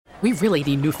We really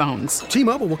need new phones.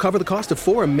 T-Mobile will cover the cost of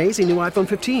 4 amazing new iPhone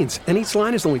 15s, and each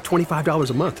line is only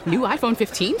 $25 a month. New iPhone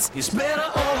 15s? It's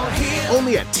better over here.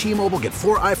 Only at T-Mobile, get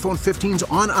 4 iPhone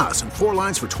 15s on us and 4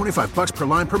 lines for $25 per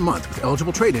line per month with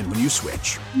eligible trade-in when you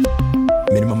switch.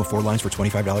 Minimum of 4 lines for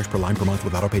 $25 per line per month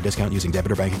with autopay discount using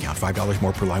debit or bank account. $5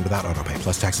 more per line without autopay,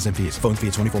 plus taxes and fees. Phone fee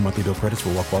at 24 monthly bill credits for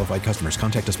well-qualified customers.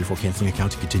 Contact us before canceling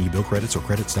account to continue bill credits or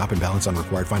credit stop and balance on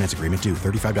required finance agreement due.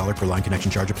 $35 per line connection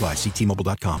charge applies. See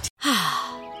T-Mobile.com.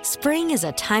 Spring is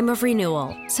a time of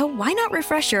renewal, so why not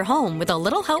refresh your home with a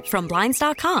little help from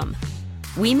Blinds.com?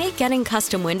 We make getting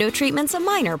custom window treatments a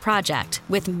minor project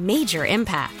with major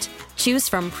impact. Choose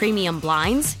from premium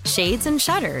blinds, shades, and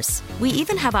shutters. We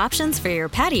even have options for your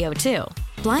patio, too.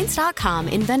 Blinds.com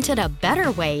invented a better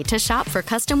way to shop for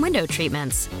custom window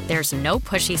treatments. There's no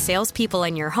pushy salespeople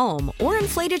in your home or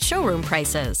inflated showroom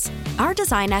prices. Our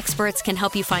design experts can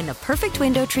help you find the perfect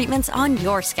window treatments on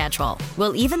your schedule.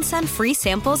 We'll even send free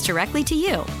samples directly to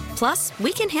you. Plus,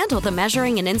 we can handle the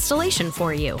measuring and installation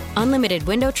for you. Unlimited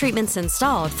window treatments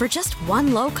installed for just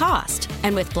one low cost.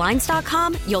 And with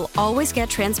Blinds.com, you'll always get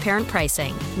transparent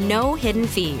pricing. No hidden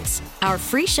fees. Our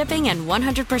free shipping and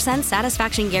 100%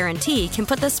 satisfaction guarantee can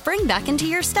put the spring back into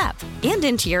your step and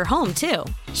into your home, too.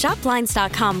 Shop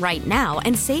Blinds.com right now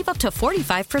and save up to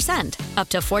 45%. Up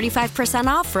to 45%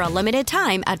 off for a limited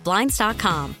time at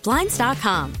Blinds.com.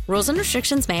 Blinds.com. Rules and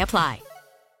restrictions may apply.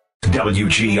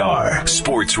 WGR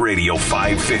Sports Radio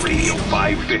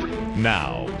 550.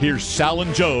 Now, here's Sal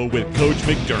and Joe with Coach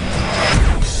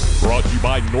McDermott. Brought to you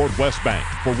by Northwest Bank.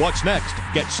 For what's next,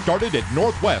 get started at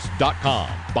northwest.com.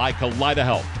 By Kaleida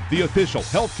Health, the official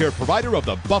healthcare provider of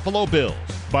the Buffalo Bills.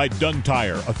 By Dunn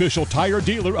Tire, official tire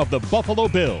dealer of the Buffalo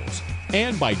Bills.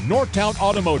 And by Northtown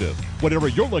Automotive. Whatever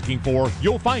you're looking for,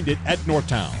 you'll find it at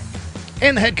Northtown.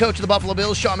 And the head coach of the Buffalo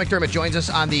Bills, Sean McDermott, joins us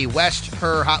on the West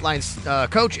Her Hotlines.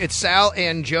 Coach, it's Sal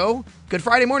and Joe. Good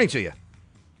Friday morning to you.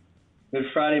 Good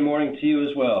Friday morning to you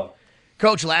as well.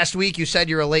 Coach, last week you said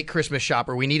you're a late Christmas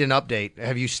shopper. We need an update.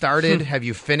 Have you started? Have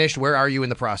you finished? Where are you in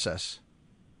the process?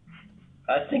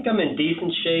 I think I'm in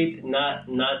decent shape. Not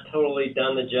totally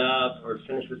done the job or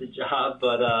finished with the job,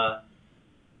 but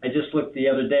I just looked the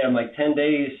other day. I'm like 10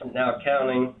 days now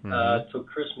counting till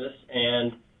Christmas,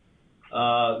 and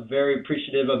very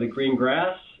appreciative of the green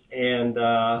grass. And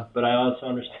but I also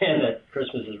understand that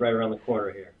Christmas is right around the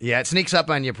corner here. Yeah, it sneaks up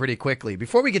on you pretty quickly.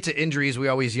 Before we get to injuries, we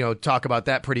always talk about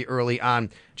that pretty early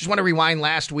on. Just want to rewind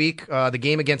last week, the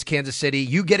game against Kansas City,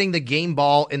 you getting the game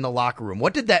ball in the locker room.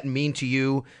 What did that mean to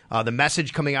you, the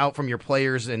message coming out from your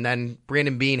players, and then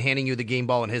Brandon Beane handing you the game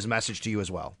ball and his message to you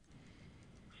as well?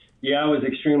 Yeah, I was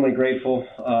extremely grateful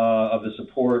of the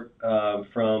support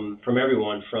from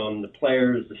everyone, from the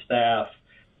players, the staff,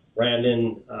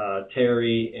 Brandon,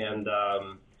 Terry, and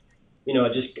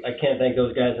I can't thank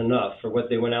those guys enough for what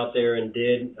they went out there and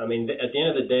did. I mean, at the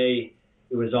end of the day,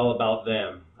 it was all about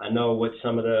them. I know what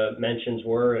some of the mentions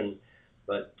were,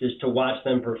 but just to watch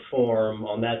them perform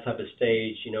on that type of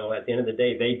stage, at the end of the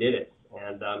day, they did it,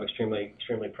 and I'm extremely,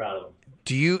 extremely proud of them.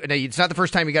 It's not the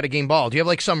first time you got a game ball. Do you have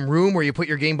like some room where you put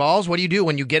your game balls? What do you do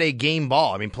when you get a game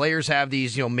ball? I mean, players have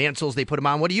these, mantles, they put them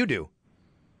on. What do you do?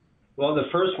 Well, the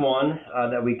first one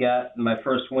that we got, our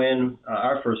first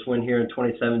win here in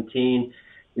 2017,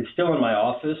 is still in my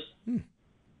office.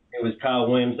 It was Kyle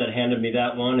Williams that handed me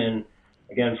that one, and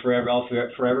again, I'll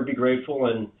forever be grateful.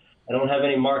 And I don't have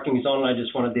any markings on it. I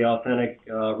just wanted the authentic,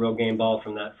 real game ball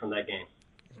from that game.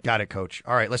 Got it, Coach.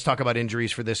 All right, let's talk about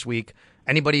injuries for this week.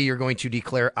 Anybody you're going to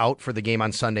declare out for the game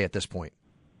on Sunday at this point?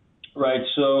 Right.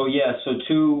 So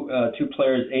two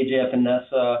players, AJ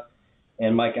Epinesa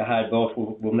and Micah Hyde, both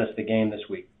will miss the game this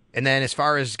week. And then as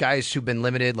far as guys who've been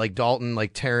limited, like Dalton,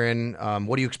 like Taryn,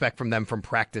 what do you expect from them from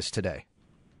practice today?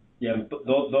 Yeah,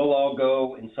 they'll all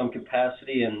go in some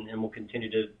capacity, and we'll continue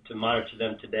to monitor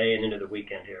them today and into the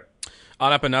weekend here.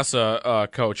 On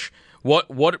Epinesa, Coach,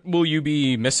 what will you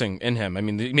be missing in him? I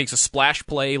mean, he makes a splash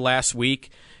play last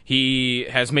week. He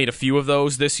has made a few of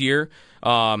those this year.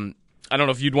 I don't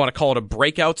know if you'd want to call it a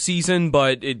breakout season,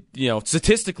 but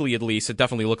statistically at least, it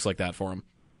definitely looks like that for him.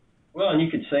 Well, and you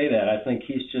could say that. I think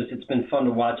it's been fun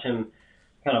to watch him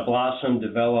kind of blossom,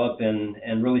 develop,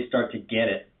 and really start to get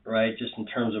it, right? Just in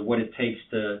terms of what it takes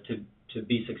to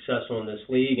be successful in this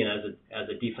league, and as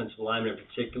a defensive lineman in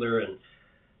particular. And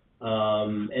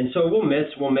so we'll miss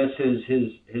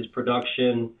his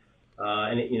production.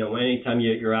 And anytime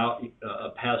you're out a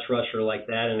pass rusher like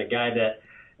that, and a guy that,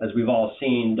 as we've all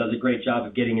seen, does a great job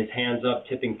of getting his hands up,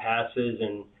 tipping passes,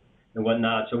 and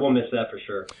whatnot. So we'll miss that for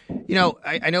sure.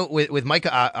 I know with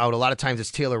Micah out, a lot of times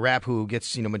it's Taylor Rapp who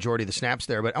gets majority of the snaps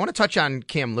there. But I want to touch on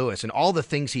Cam Lewis and all the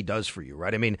things he does for you,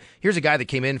 right? I mean, here's a guy that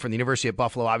came in from the University of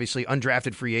Buffalo, obviously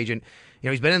undrafted free agent.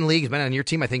 He's been in the league. He's been on your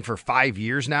team, I think, for 5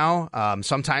 years now.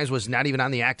 Sometimes was not even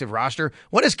on the active roster.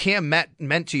 What has Cam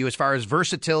meant to you as far as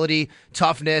versatility,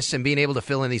 toughness, and being able to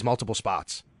fill in these multiple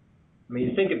spots? I mean,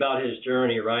 you think about his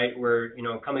journey, right? Where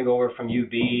coming over from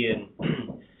UB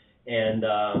and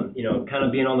kind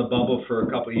of being on the bubble for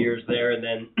a couple of years there, and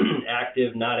then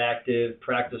active, not active,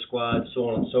 practice squad, so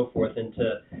on and so forth, and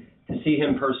to see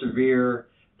him persevere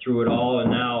through it all, and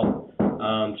now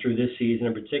through this season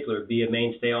in particular, be a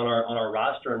mainstay on our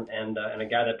roster and a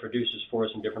guy that produces for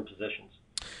us in different positions.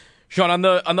 Sean, on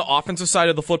the offensive side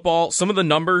of the football, some of the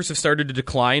numbers have started to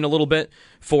decline a little bit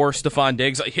for Stephon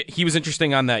Diggs. He was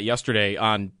interesting on that yesterday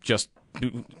on just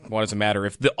what does it matter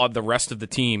if the rest of the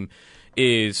team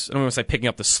is, I don't want to say picking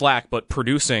up the slack, but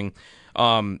producing.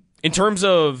 In terms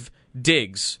of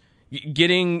Diggs,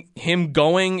 getting him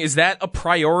going, is that a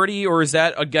priority, or is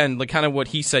that, again, like kind of what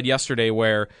he said yesterday,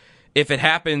 where if it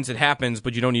happens, it happens,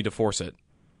 but you don't need to force it?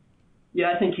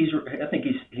 Yeah, I think he's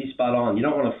spot on. You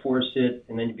don't want to force it,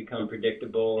 and then you become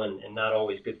predictable, and not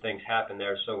always good things happen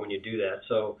there. So when you do that,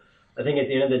 so I think at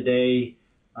the end of the day,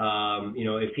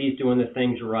 if he's doing the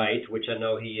things right, which I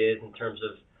know he is in terms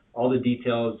of all the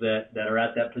details that are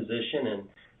at that position, and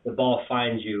the ball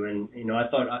finds you. And I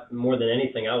thought more than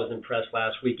anything, I was impressed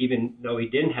last week, even though he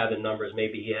didn't have the numbers.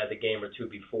 Maybe he had the game or two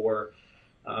before.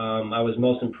 I was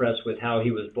most impressed with how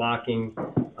he was blocking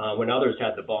when others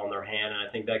had the ball in their hand, and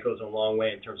I think that goes a long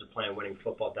way in terms of playing winning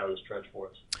football down the stretch for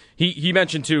us. He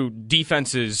mentioned too,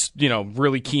 defenses,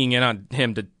 really keying in on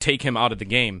him to take him out of the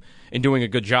game and doing a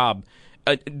good job.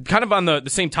 Kind of on the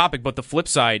same topic, but the flip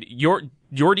side, your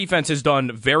defense has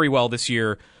done very well this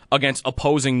year against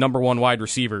opposing number one wide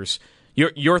receivers.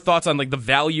 Your thoughts on like the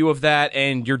value of that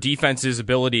and your defense's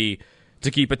ability to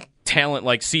keep a talent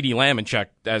like CeeDee Lamb in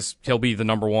check, as he'll be the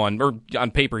number one, or on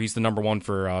paper he's the number one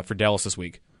for Dallas this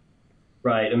week.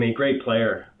 Right. I mean, great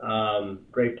player, and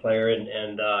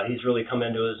he's really come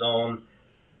into his own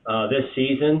this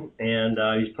season,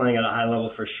 and he's playing at a high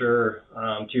level for sure.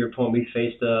 To your point, we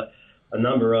faced a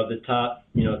number of the top,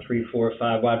 3, 4,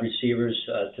 5 wide receivers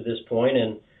to this point,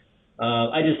 and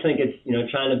I just think it's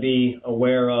trying to be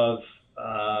aware of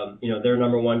their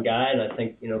number one guy, and I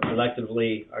think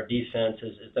collectively our defense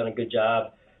has done a good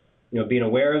job being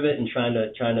aware of it and trying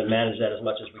to manage that as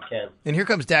much as we can. And here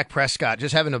comes Dak Prescott,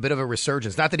 just having a bit of a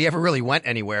resurgence. Not that he ever really went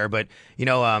anywhere, but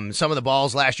some of the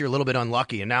balls last year a little bit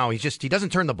unlucky, and now he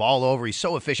doesn't turn the ball over. He's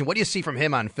so efficient. What do you see from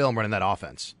him on film running that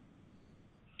offense?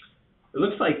 It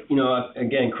looks like,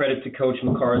 again, credit to Coach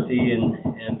McCarthy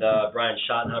and Brian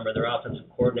Schottenheimer, their offensive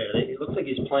coordinator. It looks like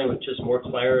he's playing with just more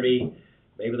clarity.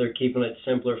 Maybe they're keeping it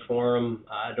simpler for him.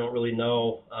 I don't really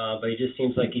know. But he just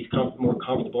seems like he's more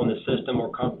comfortable in the system,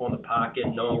 more comfortable in the pocket,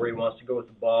 knowing where he wants to go with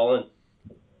the ball. And,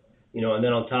 and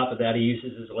then on top of that, he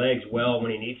uses his legs well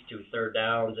when he needs to, third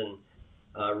downs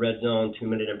and red zone,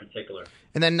 2-minute in particular.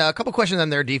 And then a couple questions on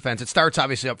their defense. It starts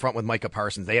obviously up front with Micah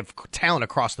Parsons. They have talent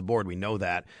across the board. We know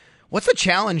that. What's the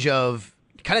challenge of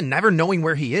kind of never knowing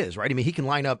where he is, right? I mean, he can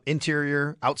line up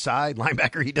interior, outside,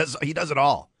 linebacker. He does it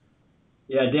all.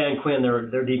 Yeah, Dan Quinn,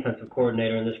 their defensive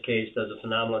coordinator in this case, does a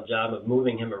phenomenal job of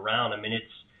moving him around. I mean,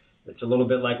 it's a little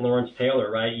bit like Lawrence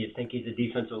Taylor, right? You think he's a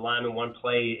defensive lineman one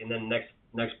play, and then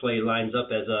next play he lines up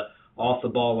as a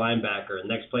off-the-ball linebacker, and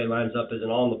next play lines up as an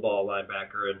on-the-ball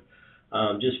linebacker,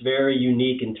 and just very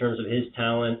unique in terms of his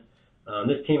talent.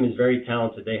 This team is very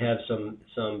talented. They have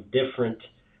some different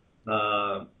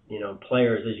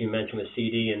players, as you mentioned with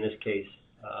CD in this case,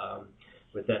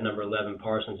 with that number 11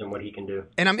 Parsons and what he can do.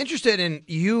 And I'm interested in,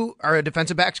 you are a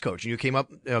defensive backs coach, and you came up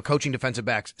coaching defensive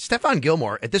backs. Stephon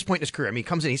Gilmore, at this point in his career, I mean, he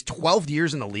comes in, he's 12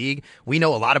 years in the league. We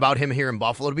know a lot about him here in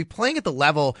Buffalo. To be playing at the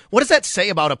level, what does that say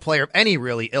about a player of any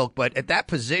really ilk, but at that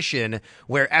position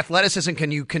where athleticism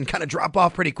can kind of drop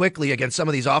off pretty quickly against some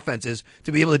of these offenses,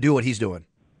 to be able to do what he's doing?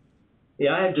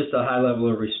 Yeah, I have just a high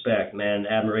level of respect, man,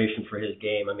 admiration for his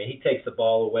game. I mean, he takes the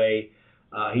ball away.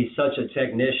 He's such a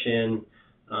technician.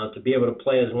 To be able to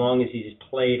play as long as he's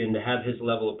played and to have his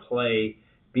level of play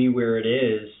be where it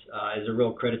is a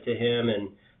real credit to him, and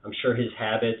I'm sure his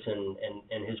habits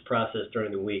and his process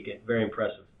during the week. Very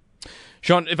impressive.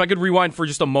 Sean, if I could rewind for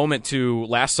just a moment to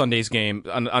last Sunday's game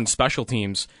on special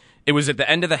teams. It was at the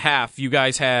end of the half. You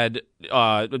guys had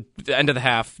the end of the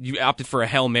half. You opted for a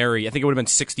Hail Mary. I think it would have been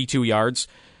 62 yards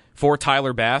for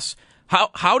Tyler Bass.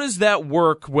 How does that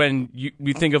work when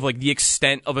you think of like the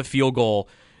extent of a field goal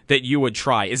that you would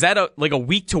try? Is that like a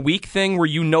week-to-week thing where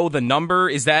you know the number?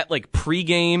 Is that like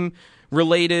pregame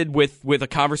related with a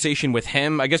conversation with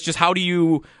him? I guess just how do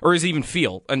you, or does it even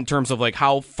feel in terms of like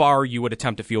how far you would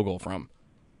attempt a field goal from?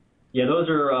 Yeah, those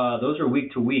are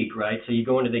week to week, right? So you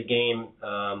go into the game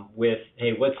with,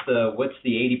 hey, what's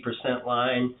the 80%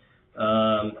 line,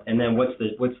 and then what's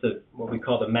the what we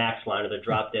call the max line or the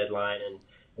drop dead line, and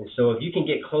so if you can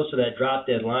get close to that drop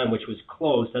dead line, which was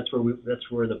close, that's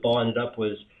where the ball ended up,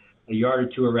 was a yard or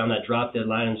two around that drop dead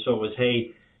line, and so it was,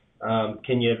 hey,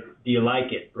 do you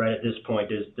like it right at this point?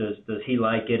 Does he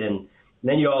like it? And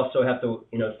then you also have to,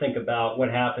 think about what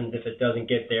happens if it doesn't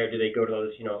get there. Do they go to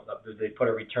those, do they put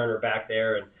a returner back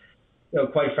there?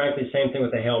 And, quite frankly, same thing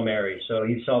with the Hail Mary. So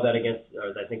you saw that against,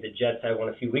 I think the Jets had one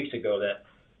a few weeks ago, that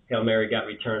Hail Mary got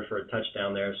returned for a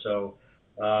touchdown there. So,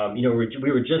 we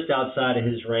were just outside of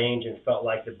his range and felt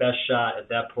like the best shot at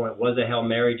that point was a Hail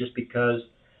Mary, just because,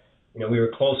 we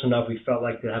were close enough. We felt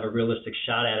like to have a realistic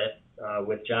shot at it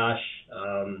with Josh.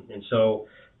 And so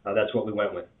that's what we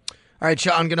went with. All right,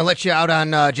 Sean, I'm going to let you out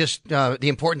on just the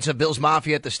importance of Bills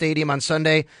Mafia at the stadium on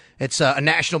Sunday. It's a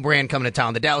national brand coming to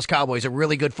town. The Dallas Cowboys, a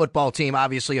really good football team,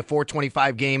 obviously a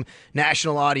 425 game,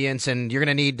 national audience, and you're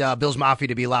going to need Bills Mafia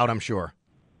to be loud, I'm sure.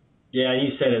 Yeah, you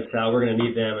said it, Sal. We're going to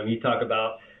need them. I mean, you talk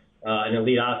about an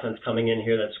elite offense coming in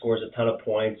here that scores a ton of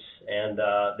points, and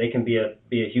they can be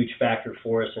a huge factor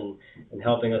for us in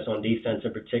helping us on defense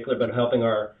in particular, but helping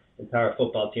our entire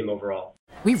football team overall.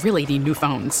 We really need new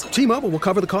phones. T-Mobile will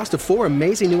cover the cost of 4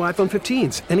 amazing new iPhone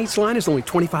 15s, and each line is only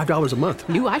 $25 a month.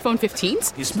 New iPhone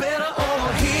 15s? It's better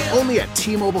over here. Only at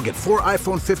T-Mobile, get 4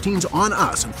 iPhone 15s on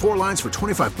us and 4 lines for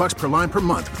 $25 per line per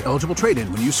month with eligible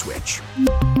trade-in when you switch.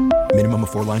 Minimum of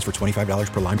 4 lines for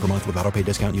 $25 per line per month with autopay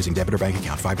discount using debit or bank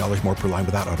account. $5 more per line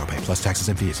without autopay, plus taxes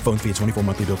and fees. Phone fee at 24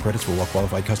 monthly bill credits for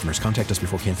well-qualified customers. Contact us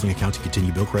before canceling account to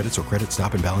continue bill credits or credit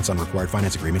stop and balance on required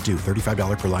finance agreement due.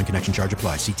 $35 per line connection charge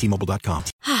applies. See T-Mobile.com.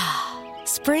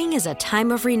 Spring is a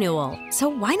time of renewal, so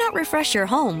why not refresh your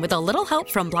home with a little help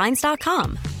from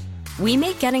Blinds.com? We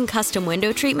make getting custom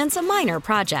window treatments a minor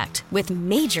project with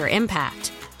major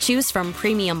impact. Choose from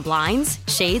premium blinds,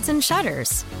 shades, and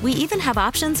shutters. We even have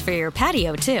options for your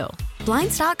patio, too.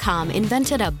 Blinds.com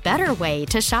invented a better way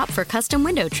to shop for custom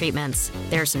window treatments.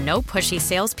 There's no pushy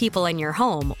salespeople in your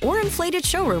home or inflated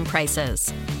showroom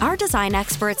prices. Our design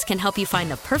experts can help you find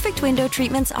the perfect window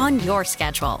treatments on your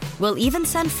schedule. We'll even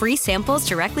send free samples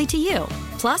directly to you.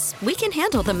 Plus, we can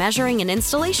handle the measuring and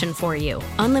installation for you.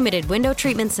 Unlimited window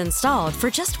treatments installed for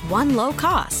just one low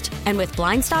cost. And with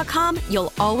Blinds.com,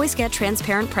 you'll always get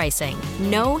transparent pricing.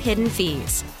 No hidden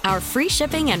fees. Our free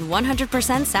shipping and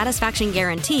 100% satisfaction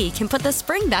guarantee can put the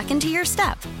spring back into your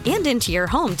step and into your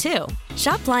home, too.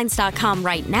 Shop Blinds.com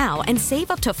right now and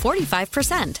save up to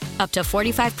 45%. Up to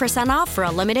 45% off for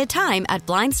a limited time at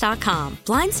Blinds.com.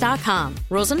 Blinds.com.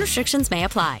 Rules and restrictions may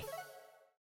apply.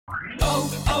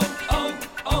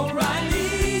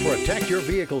 O'Reilly. Protect your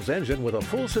vehicle's engine with a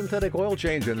full synthetic oil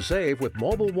change and save with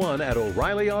Mobile One at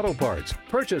O'Reilly Auto Parts.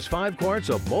 Purchase 5 quarts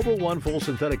of Mobile One full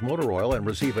synthetic motor oil and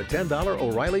receive a $10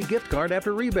 O'Reilly gift card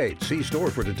after rebate. See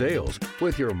store for details.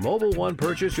 With your Mobile One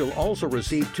purchase, you'll also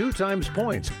receive 2 times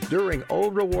points during O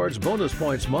Rewards Bonus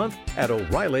Points Month at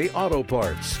O'Reilly Auto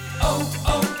Parts.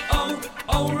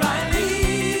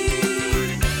 O'Reilly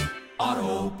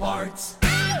Auto Parts.